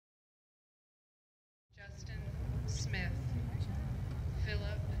Smith.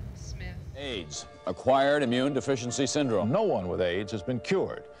 Philip Smith. AIDS, acquired immune deficiency syndrome. No one with AIDS has been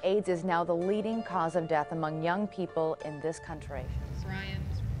cured. AIDS is now the leading cause of death among young people in this country. Brian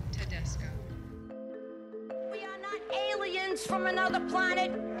Tedesco. We are not aliens from another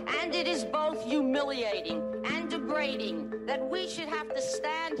planet, and it is both humiliating and degrading that we should have to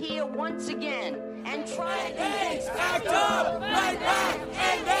stand here once again and try to convince Act up! Fight back!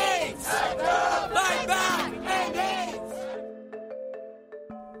 End AIDS! Act up! Fight back! End AIDS!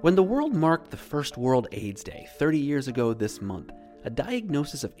 When the world marked the first World AIDS Day 30 years ago this month, a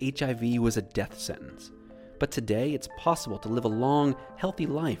diagnosis of HIV was a death sentence. But today, it's possible to live a long, healthy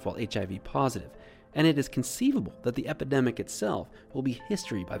life while HIV positive, and it is conceivable that the epidemic itself will be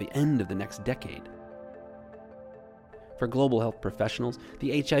history by the end of the next decade. For global health professionals,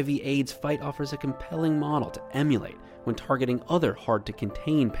 the HIV/AIDS fight offers a compelling model to emulate when targeting other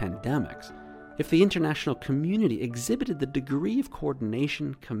hard-to-contain pandemics. If the international community exhibited the degree of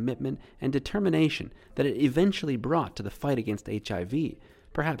coordination, commitment, and determination that it eventually brought to the fight against HIV,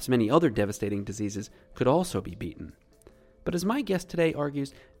 perhaps many other devastating diseases could also be beaten. But as my guest today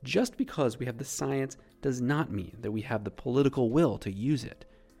argues, just because we have the science does not mean that we have the political will to use it.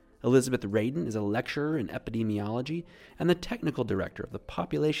 Elizabeth Radin is a lecturer in epidemiology and the technical director of the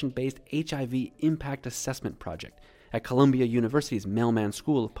population-based HIV Impact Assessment Project at Columbia University's Mailman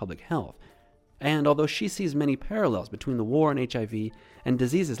School of Public Health. And although she sees many parallels between the war on HIV and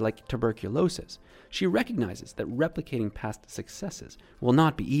diseases like tuberculosis, she recognizes that replicating past successes will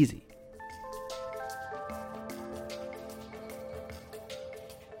not be easy.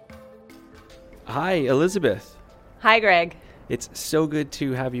 Hi, Elizabeth. Hi, Greg. It's so good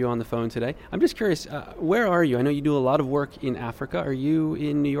to have you on the phone today. I'm just curious, where are you? I know you do a lot of work in Africa. Are you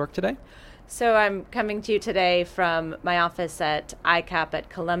in New York today? So I'm coming to you today from my office at ICAP at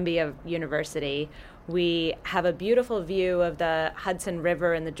Columbia University. We have a beautiful view of the Hudson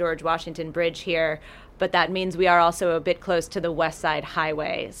River and the George Washington Bridge here, but that means we are also a bit close to the West Side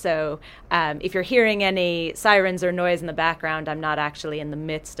Highway. So if you're hearing any sirens or noise in the background, I'm not actually in the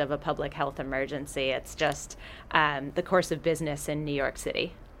midst of a public health emergency. It's just the course of business in New York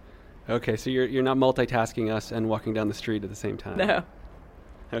City. Okay, so you're not multitasking us and walking down the street at the same time. No.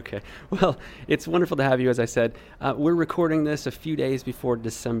 Okay. Well, it's wonderful to have you, as I said. We're recording this a few days before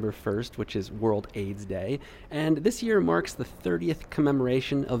December 1st, which is World AIDS Day, and this year marks the 30th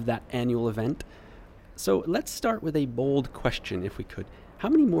commemoration of that annual event. So let's start with a bold question, if we could. How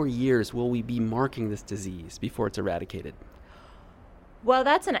many more years will we be marking this disease before it's eradicated? Well,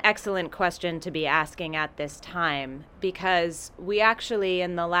 that's an excellent question to be asking at this time, because we actually,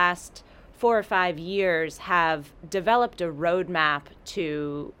 in the last 4 or 5 years, have developed a roadmap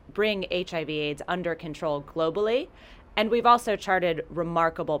to bring HIV/AIDS under control globally, and we've also charted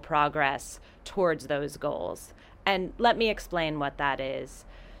remarkable progress towards those goals. And let me explain what that is.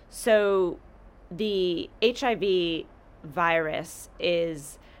 So the HIV virus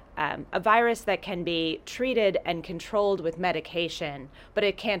is a virus that can be treated and controlled with medication, but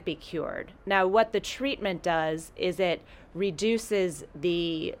it can't be cured. Now, what the treatment does is it reduces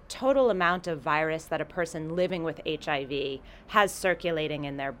the total amount of virus that a person living with HIV has circulating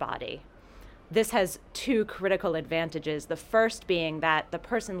in their body. This has 2 critical advantages. The first being that the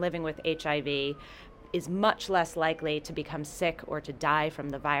person living with HIV is much less likely to become sick or to die from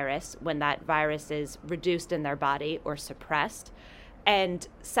the virus when that virus is reduced in their body or suppressed. And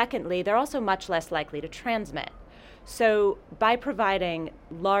secondly, they're also much less likely to transmit. So by providing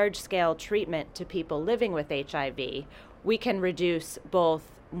large-scale treatment to people living with HIV, we can reduce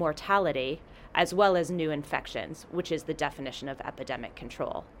both mortality as well as new infections, which is the definition of epidemic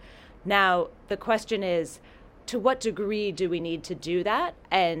control. Now, the question is, to what degree do we need to do that,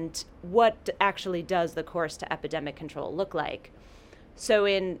 and what actually does the course to epidemic control look like? So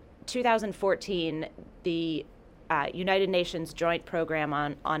in 2014, the United Nations Joint Program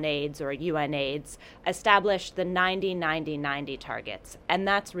on AIDS, or UNAIDS, established the 90-90-90 targets, and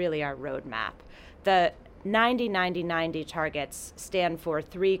that's really our roadmap. The 90-90-90 targets stand for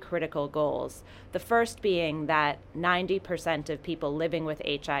 3 critical goals. The first being that 90% of people living with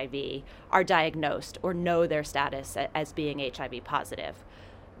HIV are diagnosed or know their status as being HIV positive.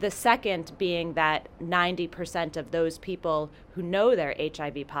 The second being that 90% of those people who know their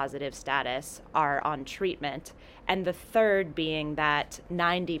HIV positive status are on treatment. And the third being that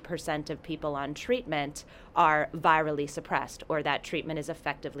 90% of people on treatment are virally suppressed, or that treatment is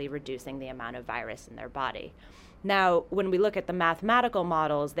effectively reducing the amount of virus in their body. Now, when we look at the mathematical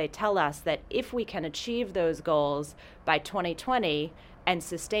models, they tell us that if we can achieve those goals by 2020 and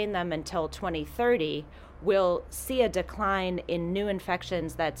sustain them until 2030, we'll see a decline in new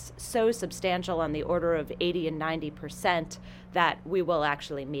infections that's so substantial, on the order of 80 and 90%, that we will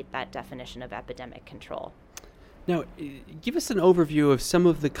actually meet that definition of epidemic control. Now, give us an overview of some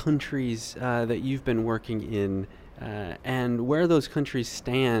of the countries that you've been working in and where those countries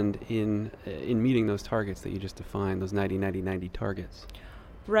stand in meeting those targets that you just defined, those 90-90-90 targets.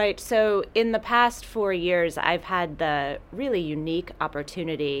 Right. So in the past 4 years, I've had the really unique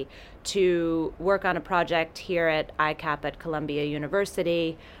opportunity to work on a project here at ICAP at Columbia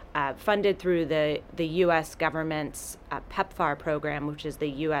University, funded through the U.S. government's PEPFAR program, which is the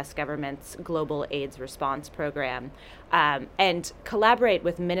U.S. government's Global AIDS Response Program, and collaborate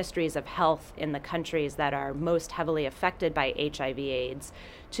with ministries of health in the countries that are most heavily affected by HIV/AIDS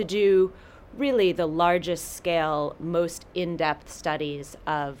to do really the largest scale, most in-depth studies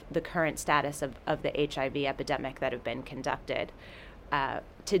of the current status of the HIV epidemic that have been conducted.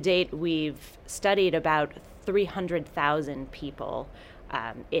 To date, we've studied about 300,000 people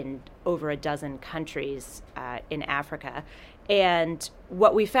in over a dozen countries in Africa. And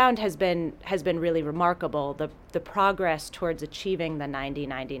what we found has been really remarkable. The progress towards achieving the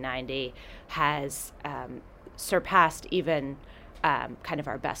 90-90-90 has surpassed even kind of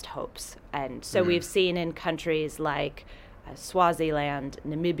our best hopes. And so we've seen in countries like Swaziland,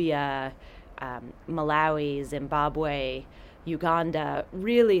 Namibia, Malawi, Zimbabwe, Uganda,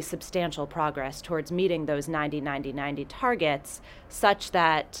 really substantial progress towards meeting those 90-90-90 targets, such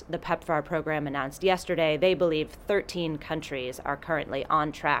that the PEPFAR program announced yesterday they believe 13 countries are currently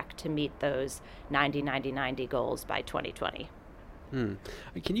on track to meet those 90-90-90 goals by 2020.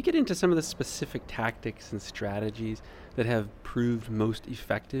 Can you get into some of the specific tactics and strategies that have proved most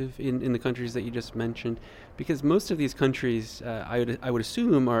effective in the countries that you just mentioned? Because most of these countries, I would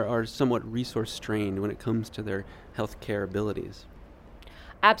assume, are somewhat resource strained when it comes to their healthcare abilities.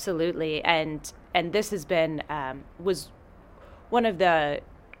 Absolutely, and this has been was one of the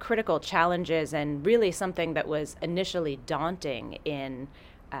critical challenges, and really something that was initially daunting in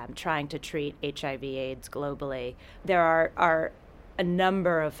trying to treat HIV/AIDS globally. There are a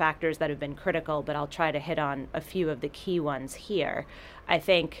number of factors that have been critical, but I'll try to hit on a few of the key ones here. I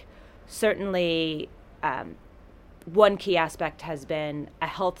think certainly one key aspect has been a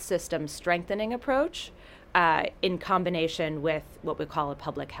health system strengthening approach in combination with what we call a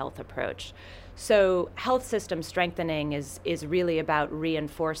public health approach. So health system strengthening is really about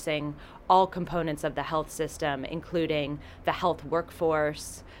reinforcing all components of the health system, including the health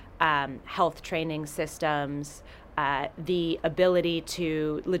workforce, health training systems, the ability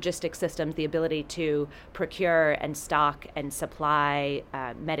to logistic systems, the ability to procure and stock and supply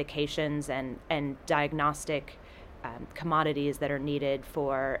medications and diagnostic commodities that are needed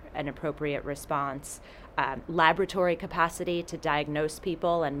for an appropriate response, laboratory capacity to diagnose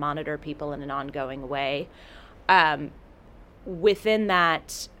people and monitor people in an ongoing way. Within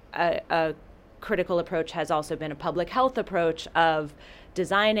that, a critical approach has also been a public health approach of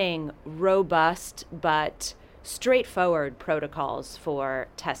designing robust but straightforward protocols for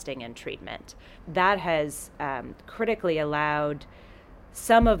testing and treatment. That has critically allowed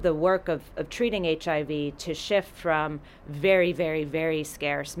some of the work of treating HIV to shift from very, very, very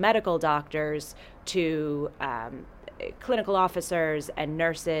scarce medical doctors to clinical officers and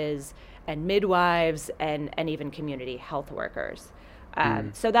nurses and midwives and even community health workers.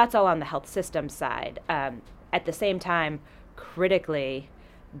 So that's all on the health system side. At the same time, critically,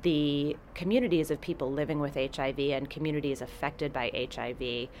 the communities of people living with HIV and communities affected by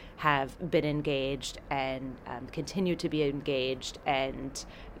HIV have been engaged and continue to be engaged, and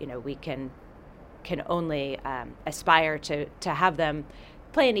we can only aspire to have them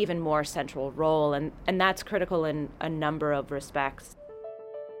play an even more central role, and that's critical in a number of respects.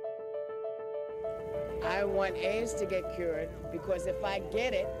 I want AIDS to get cured because if I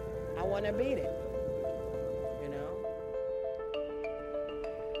get it, I want to beat it.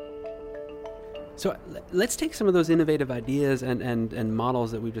 So let's take some of those innovative ideas and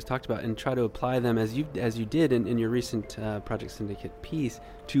models that we've just talked about and try to apply them as you did in your recent Project Syndicate piece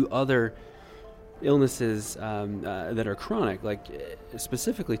to other illnesses that are chronic, like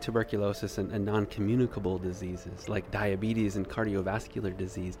specifically tuberculosis and non-communicable diseases like diabetes and cardiovascular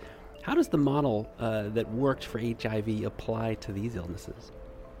disease. How does the model that worked for HIV apply to these illnesses?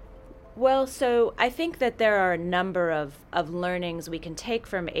 Well, so I think that there are a number of learnings we can take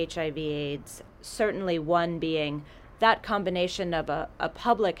from HIV/AIDS, certainly one being that combination of a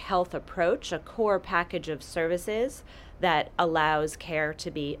public health approach, a core package of services that allows care to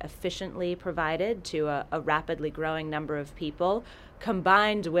be efficiently provided to a rapidly growing number of people,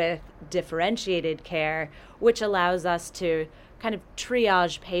 combined with differentiated care, which allows us to kind of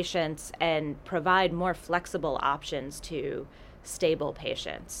triage patients and provide more flexible options to stable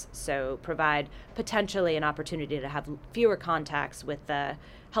patients. So provide potentially an opportunity to have fewer contacts with the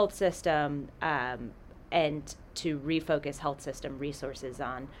health system and to refocus health system resources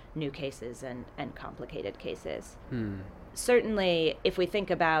on new cases and complicated cases. Certainly, if we think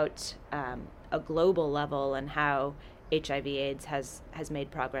about a global level and how HIV/AIDS has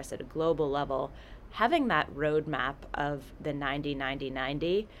made progress at a global level, having that roadmap of the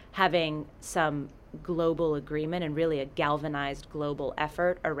 90-90-90, having some global agreement and really a galvanized global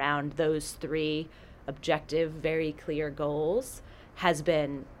effort around those three objective, very clear goals has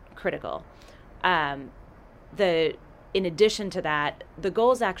been critical. In addition to that, the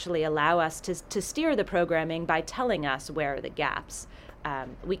goals actually allow us to steer the programming by telling us where are the gaps.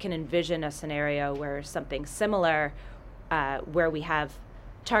 We can envision a scenario where something similar, where we have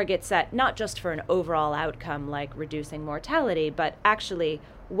targets set not just for an overall outcome like reducing mortality, but actually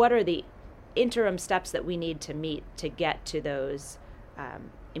what are the interim steps that we need to meet to get to those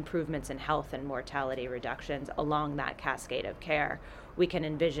improvements in health and mortality reductions along that cascade of care. We can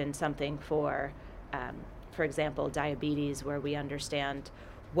envision something for example, diabetes, where we understand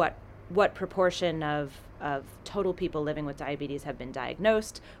what proportion of total people living with diabetes have been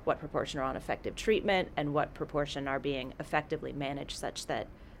diagnosed, what proportion are on effective treatment, and what proportion are being effectively managed such that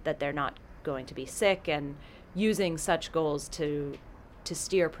they're not going to be sick, and using such goals to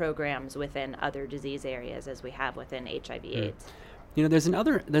steer programs within other disease areas as we have within HIV/AIDS. You know,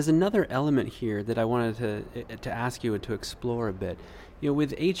 there's another element here that I wanted to ask you and to explore a bit. You know,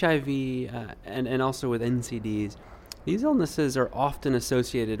 with HIV and also with NCDs, these illnesses are often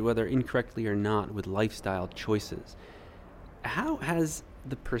associated, whether incorrectly or not, with lifestyle choices. How has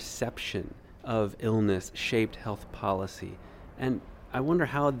the perception of illness shaped health policy? And I wonder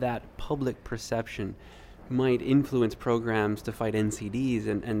how that public perception might influence programs to fight NCDs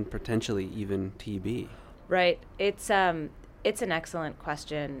and potentially even TB. Right. It's an excellent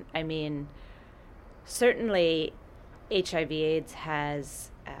question. I mean, certainly HIV/AIDS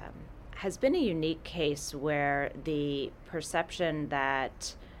has been a unique case where the perception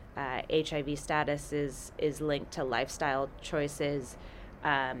that HIV status is linked to lifestyle choices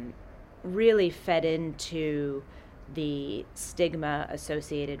really fed into the stigma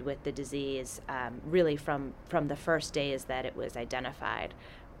associated with the disease really from the first days that it was identified.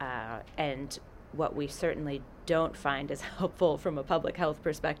 And what we certainly don't find as helpful from a public health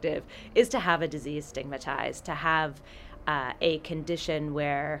perspective is to have a disease stigmatized, to have a condition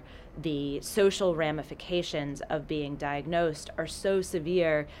where the social ramifications of being diagnosed are so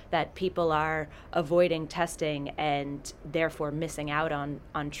severe that people are avoiding testing and therefore missing out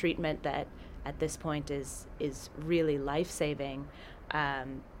on treatment that at this point is really life-saving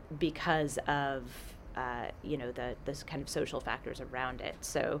because of the kind of social factors around it.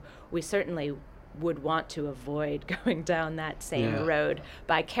 So we certainly would want to avoid going down that same road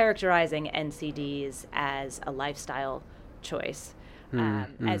by characterizing NCDs as a lifestyle choice,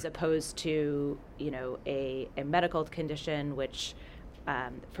 as opposed to a medical condition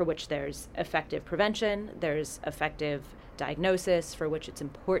for which there's effective prevention, there's effective diagnosis for which it's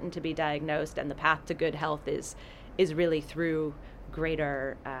important to be diagnosed, and the path to good health is really through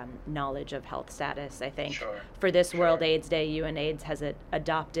greater knowledge of health status. I think for this World AIDS Day, UNAIDS has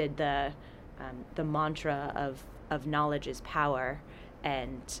adopted the mantra of knowledge is power,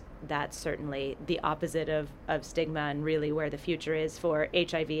 and that's certainly the opposite of stigma and really where the future is for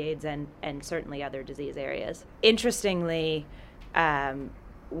HIV/AIDS and certainly other disease areas. Interestingly,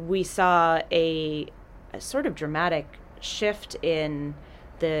 we saw a sort of dramatic shift in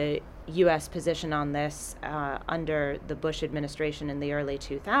the U.S. position on this under the Bush administration in the early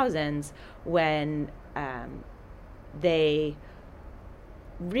 2000s when they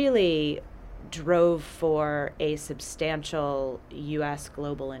really drove for a substantial U.S.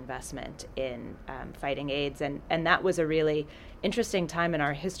 global investment in fighting AIDS. And that was a really interesting time in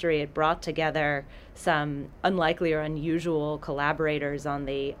our history. It brought together some unlikely or unusual collaborators on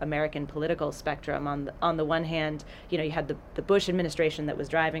the American political spectrum. On the one hand, you had the Bush administration that was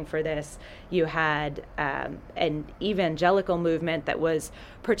driving for this. You had an evangelical movement that was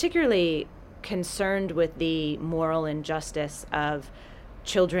particularly concerned with the moral injustice of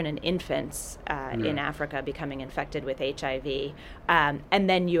children and infants in Africa becoming infected with HIV. And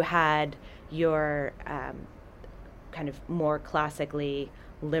then you had your kind of more classically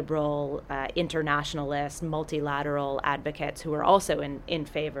liberal, internationalist, multilateral advocates who were also in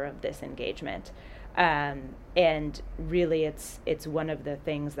favor of this engagement. And really it's one of the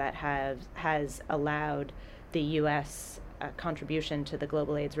things that has allowed the U.S. contribution to the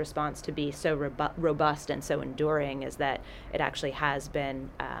global AIDS response to be so robust and so enduring is that it actually has been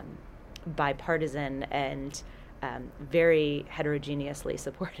bipartisan and very heterogeneously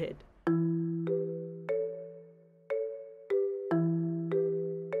supported.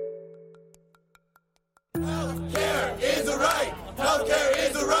 Healthcare is a right. Healthcare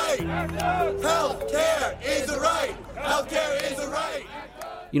is a right. Healthcare is a right. Healthcare is a right.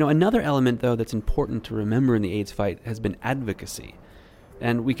 You know, another element, though, that's important to remember in the AIDS fight has been advocacy.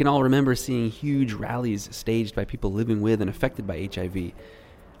 And we can all remember seeing huge rallies staged by people living with and affected by HIV.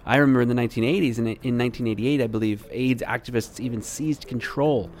 I remember in the 1980s, and in 1988, I believe, AIDS activists even seized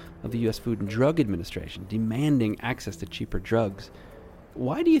control of the U.S. Food and Drug Administration, demanding access to cheaper drugs.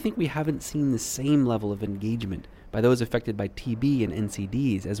 Why do you think we haven't seen the same level of engagement by those affected by TB and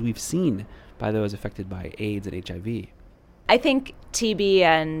NCDs as we've seen by those affected by AIDS and HIV? I think TB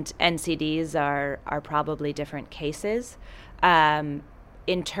and NCDs are probably different cases.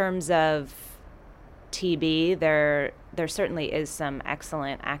 In terms of TB, there certainly is some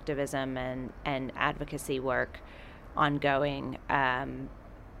excellent activism and advocacy work ongoing.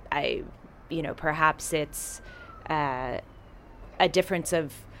 Perhaps it's a difference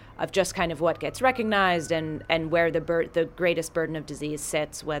of just kind of what gets recognized and where the greatest burden of disease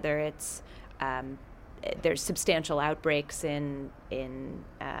sits, whether it's there's substantial outbreaks in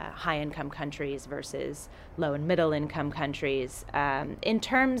high-income countries versus low- and middle-income countries. In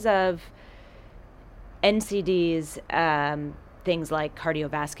terms of NCDs, things like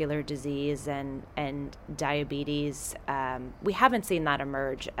cardiovascular disease and diabetes, we haven't seen that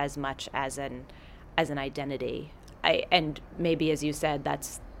emerge as much as an identity. And maybe, as you said,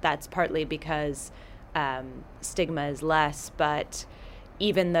 that's partly because stigma is less. But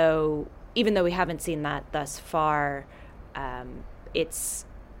even though we haven't seen that thus far, it's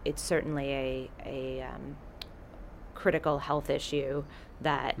certainly a critical health issue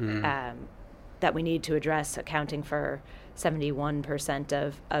that that we need to address, accounting for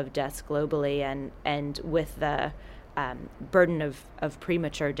 71% of deaths globally, and with the burden of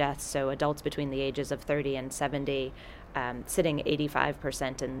premature deaths, so adults between the ages of 30 and 70, sitting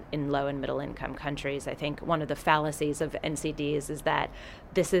 85% in low and middle income countries. I think one of the fallacies of NCDs is that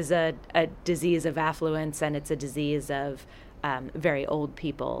this is a disease of affluence and it's a disease of very old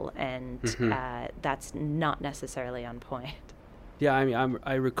people, and that's not necessarily on point. Yeah, I mean,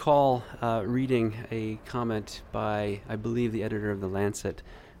 I recall reading a comment by, I believe, the editor of The Lancet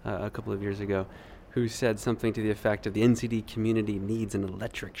a couple of years ago, who said something to the effect of the NCD community needs an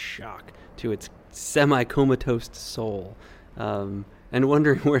electric shock to its semi-comatose soul, and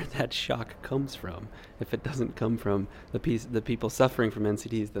wondering where that shock comes from, if it doesn't come from the people suffering from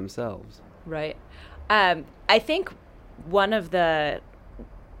NCDs themselves. Right. I think one of the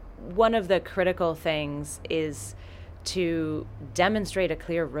critical things is to demonstrate a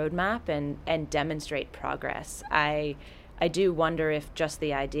clear roadmap and demonstrate progress. I do wonder if just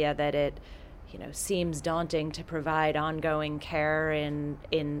the idea that it seems daunting to provide ongoing care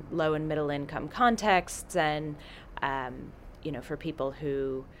in low and middle income contexts, and for people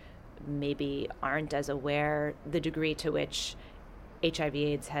who maybe aren't as aware the degree to which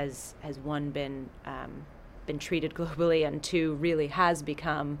HIV/AIDS has one been treated globally, and two really has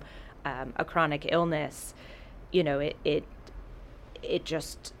become a chronic illness. It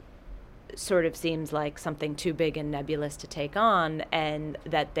just sort of seems like something too big and nebulous to take on, and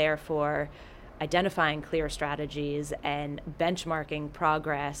that therefore identifying clear strategies and benchmarking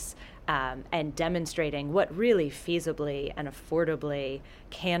progress and demonstrating what really feasibly and affordably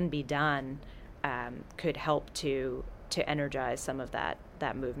can be done could help to energize some of that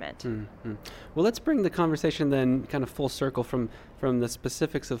movement. Mm-hmm. Well, let's bring the conversation then kind of full circle from the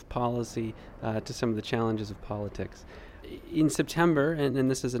specifics of policy to some of the challenges of politics. In September, and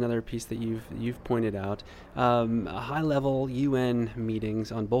this is another piece that you've pointed out, high-level UN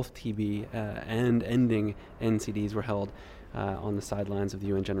meetings on both TB and ending NCDs were held on the sidelines of the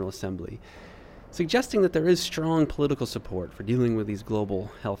UN General Assembly, suggesting that there is strong political support for dealing with these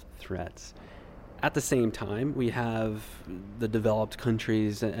global health threats. At the same time, we have the developed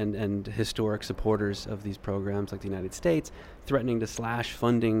countries and historic supporters of these programs, like the United States, threatening to slash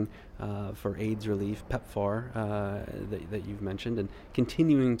funding for AIDS relief, PEPFAR, that you've mentioned, and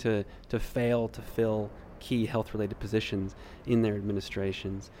continuing to fail to fill key health-related positions in their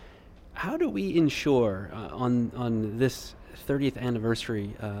administrations. How do we ensure on this 30th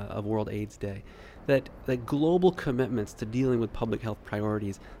anniversary of World AIDS Day that global commitments to dealing with public health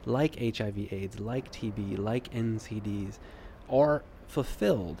priorities like HIV/AIDS, like TB, like NCDs are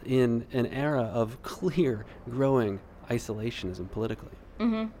fulfilled in an era of clear growing isolationism politically?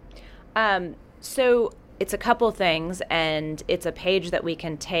 Mm-hmm. So it's a couple things, and it's a page that we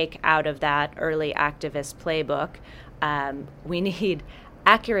can take out of that early activist playbook. We need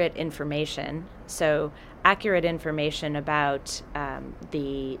accurate information. So accurate information about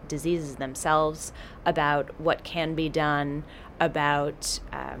the diseases themselves, about what can be done, about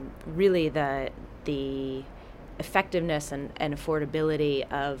really the effectiveness and affordability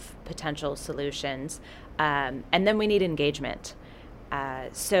of potential solutions. And then we need engagement.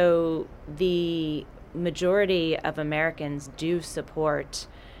 So the majority of Americans do support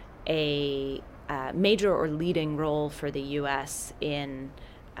a major or leading role for the U.S. in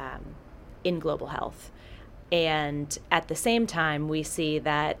global health. And at the same time, we see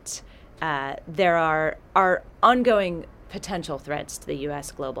that there are ongoing potential threats to the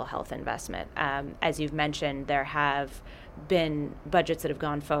U.S. global health investment. As you've mentioned, there have been budgets that have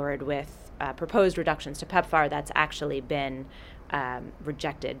gone forward with proposed reductions to PEPFAR that's actually been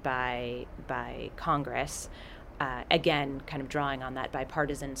rejected by Congress. Again, kind of drawing on that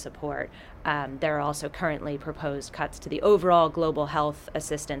bipartisan support. There are also currently proposed cuts to the overall global health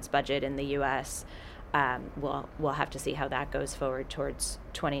assistance budget in the U.S. We'll have to see how that goes forward towards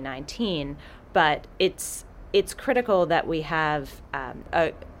 2019. But it's critical that we have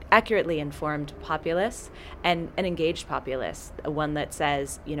a accurately informed populace and an engaged populace, one that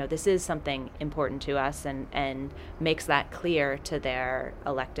says, this is something important to us and makes that clear to their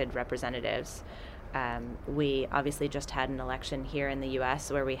elected representatives. We obviously just had an election here in the U.S.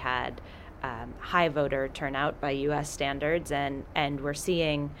 where we had high voter turnout by U.S. standards, and we're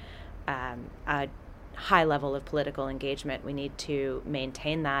seeing a high level of political engagement. We need to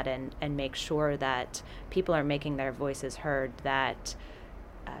maintain that and make sure that people are making their voices heard, that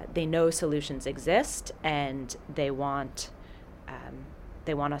they know solutions exist, and they want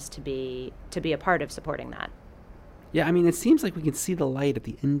us to be a part of supporting that. Yeah, I mean, it seems like we can see the light at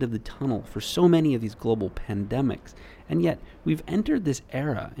the end of the tunnel for so many of these global pandemics, and yet we've entered this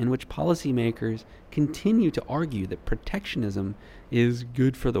era in which policymakers continue to argue that protectionism is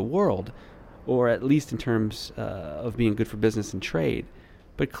good for the world, or at least in terms of being good for business and trade.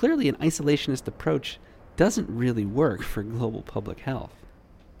 But clearly an isolationist approach doesn't really work for global public health.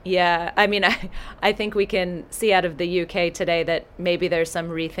 Yeah, I mean, I think we can see out of the UK today that maybe there's some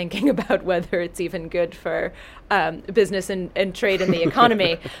rethinking about whether it's even good for business and trade in the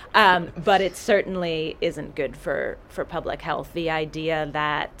economy, but it certainly isn't good for public health. The idea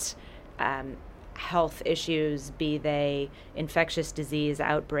that health issues, be they infectious disease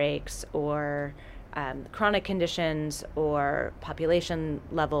outbreaks or chronic conditions or population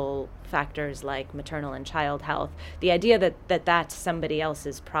level factors like maternal and child health, the idea that that's somebody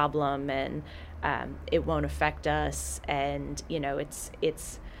else's problem and it won't affect us, and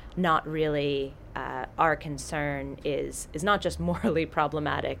it's not really our concern is not just morally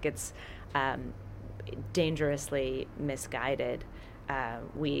problematic, it's dangerously misguided.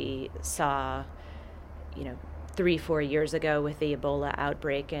 We saw 3-4 years ago with the Ebola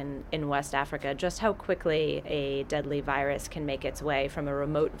outbreak in West Africa, just how quickly a deadly virus can make its way from a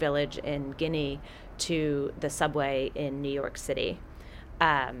remote village in Guinea to the subway in New York City.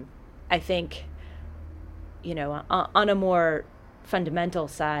 I think, on a more fundamental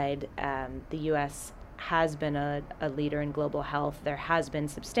side, the U.S. has been a leader in global health. There has been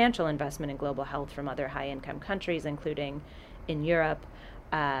substantial investment in global health from other high-income countries, including in Europe,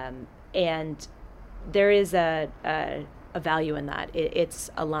 and there is a value in that.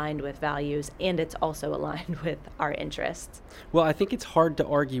 It's aligned with values, and it's also aligned with our interests. Well, I think it's hard to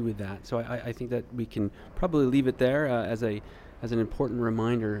argue with that. So I think that we can probably leave it there as an important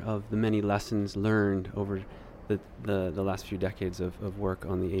reminder of the many lessons learned over the last few decades of work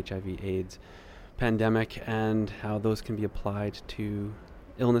on the HIV/AIDS pandemic and how those can be applied to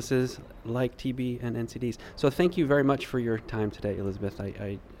illnesses like TB and NCDs. So thank you very much for your time today, Elizabeth.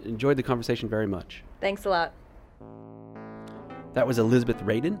 I enjoyed the conversation very much. Thanks a lot. That was Elizabeth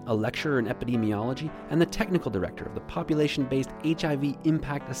Radin, a lecturer in epidemiology and the technical director of the population-based HIV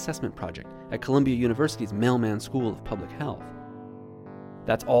Impact Assessment Project at Columbia University's Mailman School of Public Health.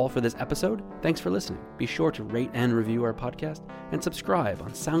 That's all for this episode. Thanks for listening. Be sure to rate and review our podcast and subscribe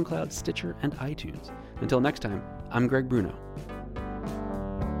on SoundCloud, Stitcher, and iTunes. Until next time, I'm Greg Bruno.